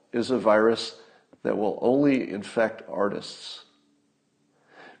itself is a virus that will only infect artists.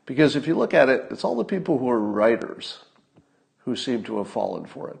 Because if you look at it, it's all the people who are writers who seem to have fallen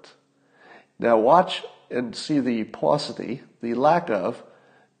for it. Now watch and see the paucity, the lack of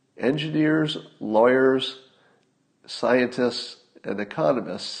engineers, lawyers, scientists, and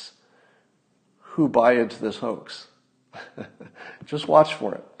economists who buy into this hoax. Just watch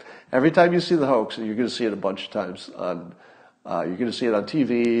for it. Every time you see the hoax, and you're going to see it a bunch of times on, you're going to see it on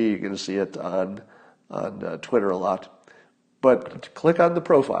TV, you're going to see it on Twitter a lot. But click on the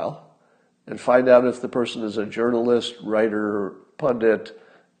profile and find out if the person is a journalist, writer, pundit,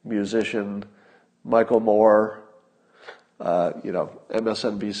 musician, Michael Moore,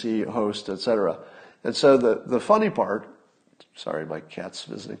 MSNBC host, etc. And so the funny part, sorry, my cat's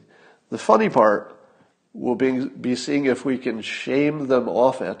visiting. The funny part will be seeing if we can shame them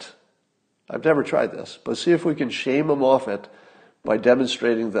off it. I've never tried this, but see if we can shame them off it by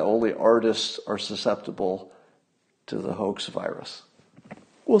demonstrating that only artists are susceptible to the hoax virus.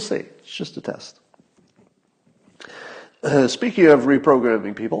 We'll see. It's just a test. Speaking of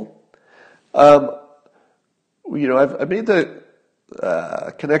reprogramming people, I've made the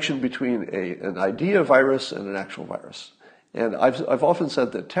connection between an idea virus and an actual virus. And I've often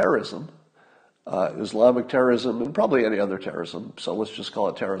said that terrorism, Islamic terrorism, and probably any other terrorism, so let's just call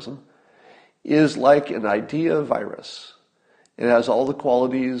it terrorism, is like an idea virus. It has all the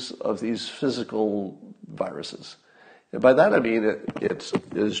qualities of these physical viruses. And by that I mean it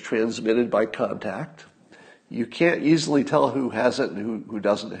is transmitted by contact. You can't easily tell who has it and who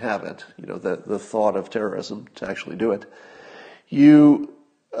doesn't have it, the thought of terrorism to actually do it.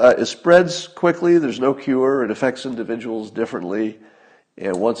 It spreads quickly, there's no cure, it affects individuals differently,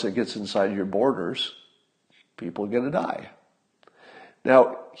 and once it gets inside your borders, people are going to die.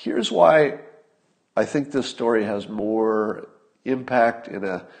 Now, here's why I think this story has more impact in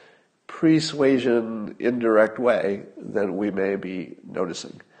a persuasion, indirect way than we may be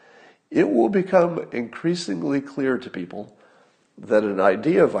noticing. It will become increasingly clear to people that an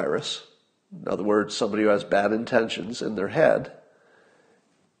idea virus, in other words, somebody who has bad intentions in their head,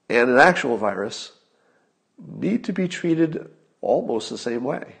 and an actual virus need to be treated almost the same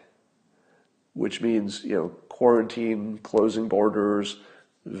way, which means, quarantine, closing borders,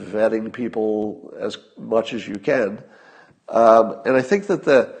 vetting people as much as you can. And I think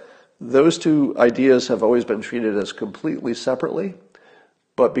that those two ideas have always been treated as completely separately.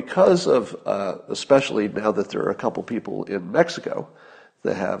 But because of, especially now that there are a couple people in Mexico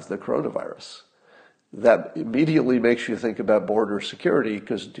that have the coronavirus, that immediately makes you think about border security,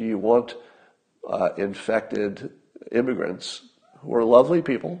 because do you want infected immigrants who are lovely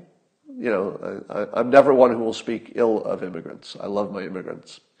people? I'm never one who will speak ill of immigrants. I love my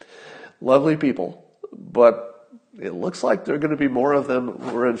immigrants. Lovely people, but it looks like there are going to be more of them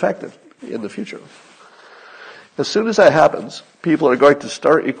who are infected in the future. As soon as that happens, people are going to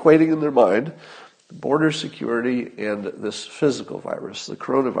start equating in their mind border security and this physical virus, the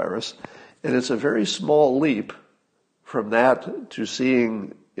coronavirus, and it's a very small leap from that to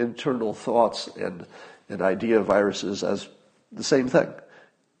seeing internal thoughts and idea viruses as the same thing.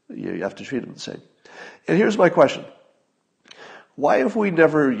 You have to treat them the same. And here's my question. Why have we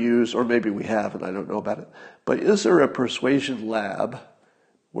never used, or maybe we have and I don't know about it, but is there a persuasion lab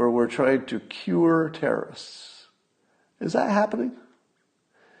where we're trying to cure terrorists? Is that happening?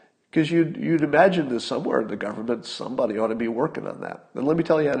 Because you'd imagine that somewhere in the government, somebody ought to be working on that. And let me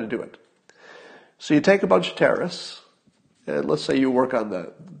tell you how to do it. So you take a bunch of terrorists, and let's say you work on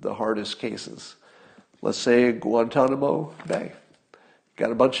the hardest cases. Let's say Guantanamo Bay.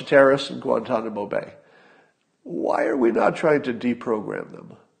 Got a bunch of terrorists in Guantanamo Bay. Why are we not trying to deprogram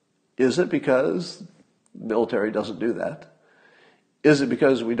them? Is it because the military doesn't do that? Is it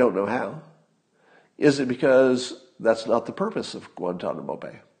because we don't know how? Is it because that's not the purpose of Guantanamo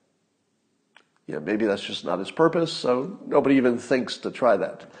Bay? Maybe that's just not its purpose, so nobody even thinks to try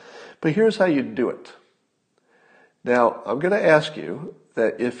that. But here's how you do it. Now, I'm going to ask you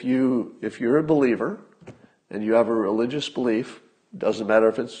that if you're a believer and you have a religious belief, doesn't matter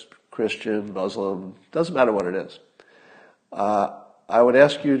if it's Christian, Muslim, doesn't matter what it is, I would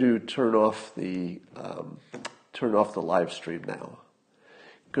ask you to turn off the live stream now.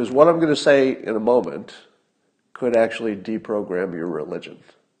 Because what I'm going to say in a moment could actually deprogram your religion.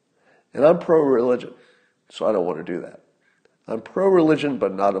 And I'm pro-religion, so I don't want to do that. I'm pro-religion,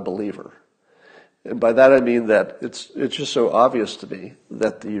 but not a believer. And by that I mean that it's just so obvious to me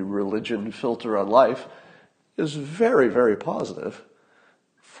that the religion filter on life is very, very positive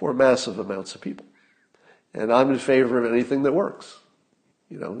for massive amounts of people. And I'm in favor of anything that works.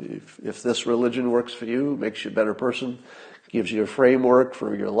 If this religion works for you, makes you a better person, gives you a framework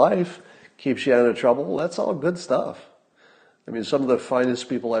for your life, keeps you out of trouble, that's all good stuff. I mean, some of the finest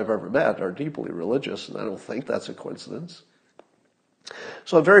people I've ever met are deeply religious, and I don't think that's a coincidence.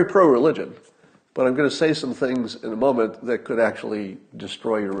 So I'm very pro-religion, but I'm going to say some things in a moment that could actually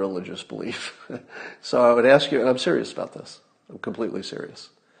destroy your religious belief. So I would ask you, and I'm serious about this, I'm completely serious.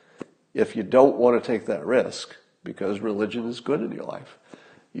 If you don't want to take that risk, because religion is good in your life,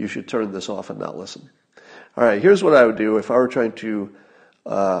 you should turn this off and not listen. All right, here's what I would do if I were trying to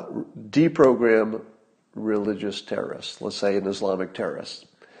deprogram religious terrorists, let's say an Islamic terrorist.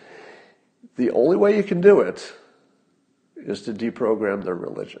 The only way you can do it is to deprogram their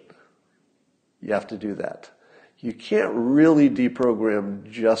religion. You have to do that. You can't really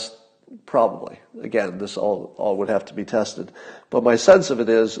deprogram just probably. Again, this all would have to be tested. But my sense of it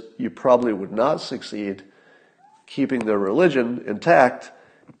is you probably would not succeed keeping their religion intact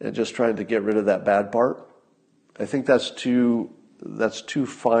and just trying to get rid of that bad part. I think that's too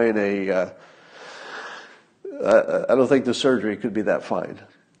fine I don't think the surgery could be that fine.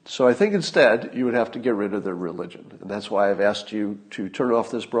 So I think instead you would have to get rid of their religion. And that's why I've asked you to turn off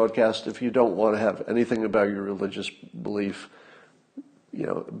this broadcast if you don't want to have anything about your religious belief,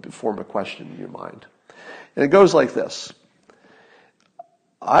 form a question in your mind. And it goes like this.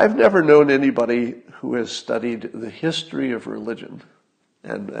 I've never known anybody who has studied the history of religion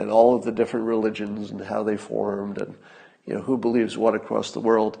and all of the different religions and how they formed and who believes what across the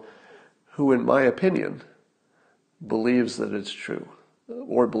world, who in my opinion believes that it's true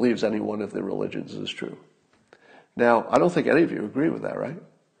or believes any one of the religions is true. Now, I don't think any of you agree with that, right?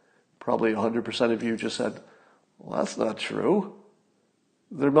 Probably 100% of you just said, well, that's not true.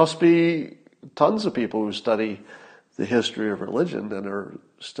 There must be tons of people who study the history of religion and are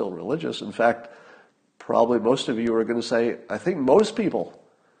still religious. In fact, probably most of you are going to say, I think most people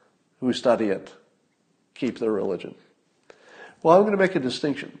who study it keep their religion. Well, I'm going to make a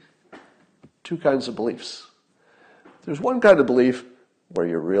distinction. Two kinds of beliefs. There's one kind of belief where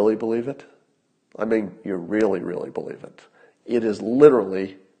you really believe it. I mean, you really, really believe it. It is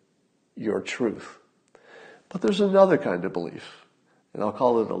literally your truth. But there's another kind of belief, and I'll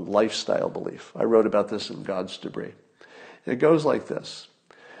call it a lifestyle belief. I wrote about this in God's Debris. It goes like this.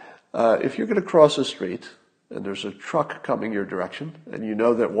 If you're going to cross a street and there's a truck coming your direction, and you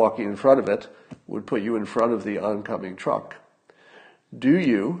know that walking in front of it would put you in front of the oncoming truck, do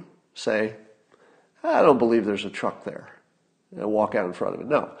you say, I don't believe there's a truck there, and walk out in front of it?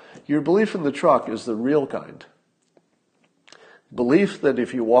 No. Your belief in the truck is the real kind. Belief that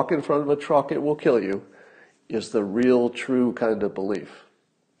if you walk in front of a truck it will kill you is the real, true kind of belief.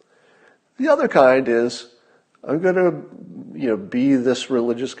 The other kind is, I'm going to, be this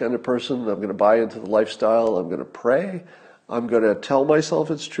religious kind of person. I'm going to buy into the lifestyle. I'm going to pray. I'm going to tell myself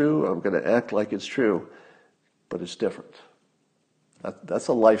it's true. I'm going to act like it's true, but it's different. That's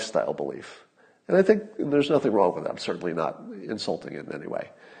a lifestyle belief. And I think there's nothing wrong with that. I'm certainly not insulting it in any way.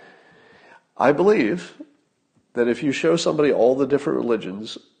 I believe that if you show somebody all the different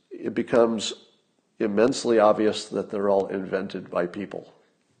religions, it becomes immensely obvious that they're all invented by people.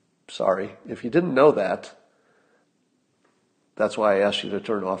 Sorry, if you didn't know that, that's why I asked you to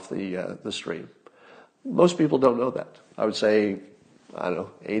turn off the stream. Most people don't know that. I would say,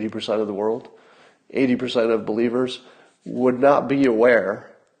 80% of the world, 80% of believers would not be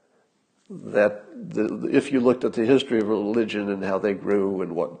aware that if you looked at the history of religion and how they grew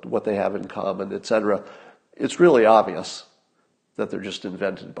and what they have in common, etc., it's really obvious that they're just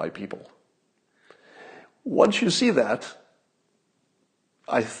invented by people. Once you see that,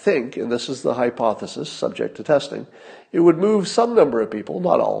 I think, and this is the hypothesis, subject to testing, it would move some number of people,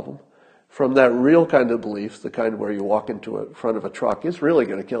 not all of them, from that real kind of belief, the kind where you walk into in front of a truck, it's really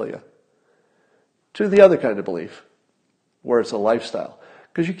going to kill you, to the other kind of belief, where it's a lifestyle.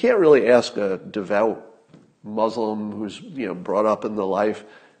 Because you can't really ask a devout Muslim who's brought up in the life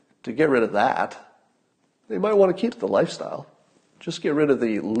to get rid of that. They might want to keep the lifestyle. Just get rid of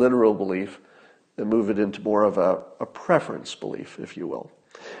the literal belief and move it into more of a preference belief, if you will.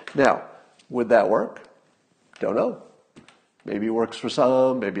 Now, would that work? Don't know. Maybe it works for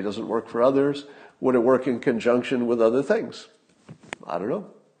some, maybe it doesn't work for others. Would it work in conjunction with other things? I don't know.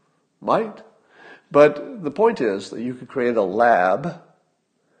 Might. But the point is that you could create a lab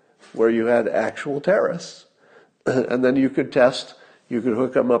where you had actual terrorists, and then you could test, you could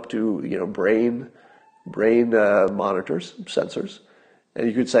hook them up to brain monitors, sensors, and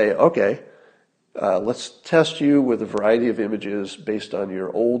you could say, okay, let's test you with a variety of images based on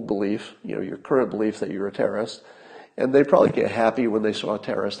your old belief, your current belief that you're a terrorist, and they'd probably get happy when they saw a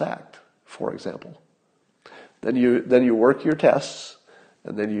terrorist act, for example. Then you work your tests,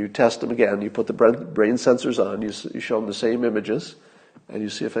 and then you test them again. You put the brain sensors on, you show them the same images, and you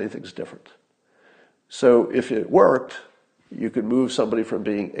see if anything's different. So if it worked, you could move somebody from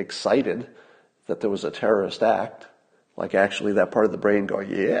being excited that there was a terrorist act, like actually that part of the brain going,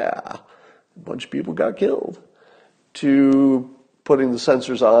 yeah, a bunch of people got killed, to putting the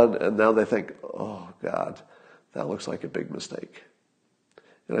sensors on, and now they think, oh God, that looks like a big mistake.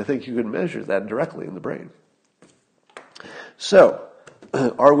 And I think you can measure that directly in the brain. So,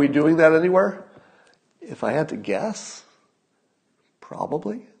 are we doing that anywhere? If I had to guess,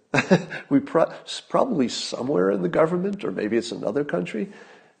 probably. Probably somewhere in the government, or maybe it's another country.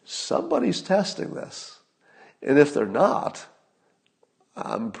 Somebody's testing this. And if they're not,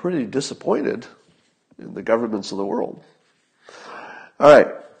 I'm pretty disappointed in the governments of the world. All right.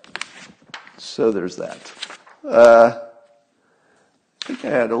 So there's that. I think I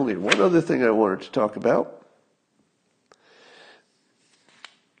had only one other thing I wanted to talk about.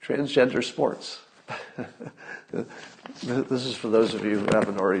 Transgender sports. This is for those of you who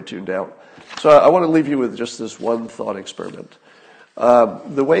haven't already tuned out. So I want to leave you with just this one thought experiment.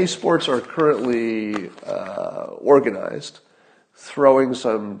 The way sports are currently organized, throwing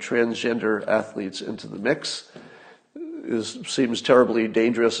some transgender athletes into the mix seems terribly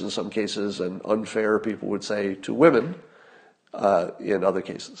dangerous in some cases and unfair, people would say, to women in other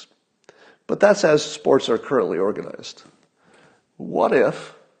cases. But that's as sports are currently organized. What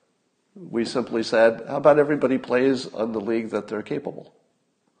if we simply said, how about everybody plays on the league that they're capable?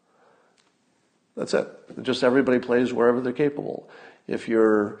 That's it. Just everybody plays wherever they're capable. If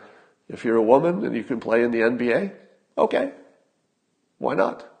you're a woman and you can play in the NBA, okay, why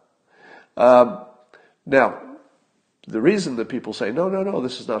not? Now, the reason that people say, no,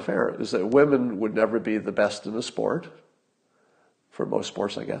 this is not fair, is that women would never be the best in a sport, for most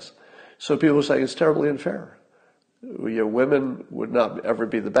sports, I guess. So people are saying it's terribly unfair. Women would not ever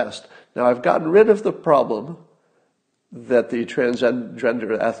be the best. Now, I've gotten rid of the problem that the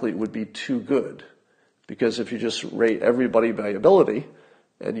transgender athlete would be too good. Because if you just rate everybody by ability,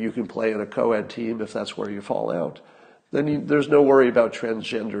 and you can play in a co-ed team if that's where you fall out, then there's no worry about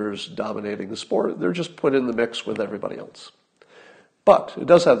transgenders dominating the sport. They're just put in the mix with everybody else. But it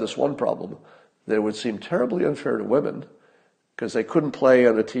does have this one problem that it would seem terribly unfair to women, because they couldn't play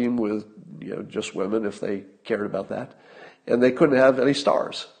on a team with just women if they cared about that, and they couldn't have any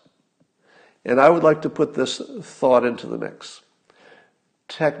stars. And I would like to put this thought into the mix.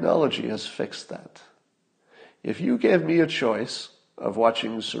 Technology has fixed that. If you gave me a choice of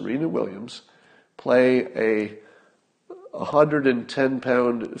watching Serena Williams play a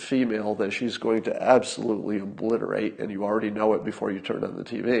 110-pound female that she's going to absolutely obliterate, and you already know it before you turn on the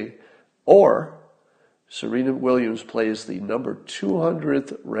TV, or Serena Williams plays the number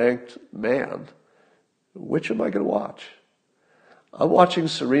 200th ranked man, which am I going to watch? I'm watching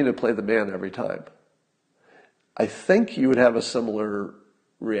Serena play the man every time. I think you would have a similar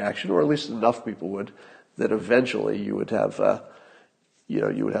reaction, or at least enough people would, that eventually you would have,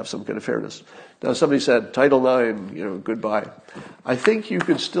 you would have some kind of fairness. Now, somebody said, Title IX, goodbye. I think you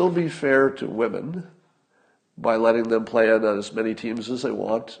could still be fair to women by letting them play on as many teams as they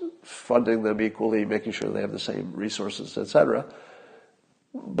want, funding them equally, making sure they have the same resources, etc.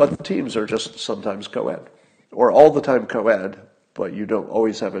 But the teams are just sometimes co-ed, or all the time co-ed, but you don't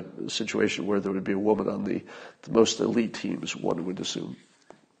always have a situation where there would be a woman on the most elite teams, one would assume.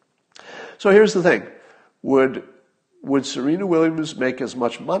 So here's the thing. Would Serena Williams make as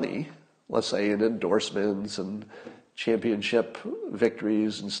much money, let's say in endorsements and championship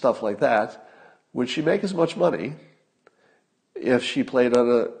victories and stuff like that, would she make as much money if she played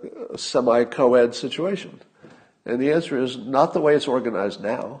on a semi-co-ed situation? And the answer is not the way it's organized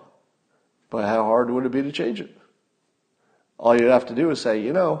now, but how hard would it be to change it? All you'd have to do is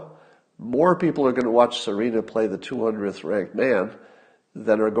say, more people are going to watch Serena play the 200th ranked man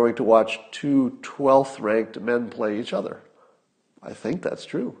than are going to watch two 12th ranked men play each other. I think that's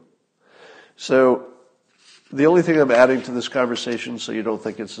true. So the only thing I'm adding to this conversation, so you don't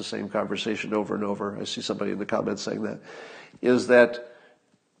think it's the same conversation over and over, I see somebody in the comments saying that, is that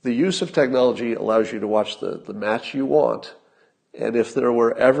the use of technology allows you to watch the match you want. And if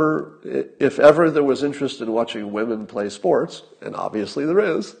ever there was interest in watching women play sports, and obviously there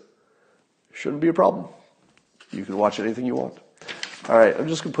is, shouldn't be a problem. You can watch anything you want. All right, I'm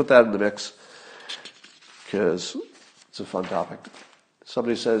just going to put that in the mix because it's a fun topic.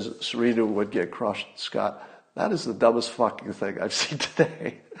 Somebody says Serena would get crushed, Scott. That is the dumbest fucking thing I've seen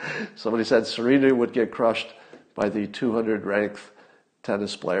today. Somebody said Serena would get crushed by the 200 ranked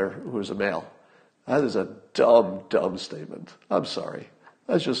tennis player who is a male. That is a dumb statement. I'm sorry.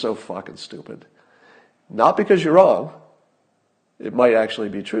 That's just so fucking stupid. Not because you're wrong. It might actually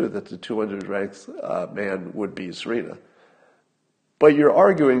be true that the 200 ranked man would be Serena. But you're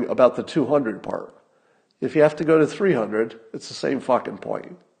arguing about the 200 part. If you have to go to 300, it's the same fucking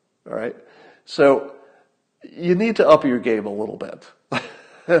point. All right? So you need to up your game a little bit.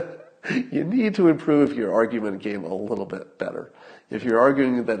 You need to improve your argument game a little bit better. If you're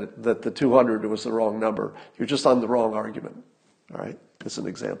arguing that the 200 was the wrong number, you're just on the wrong argument. All right? It's an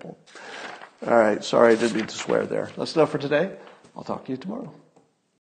example. All right. Sorry, I didn't mean to swear there. That's enough for today. I'll talk to you tomorrow.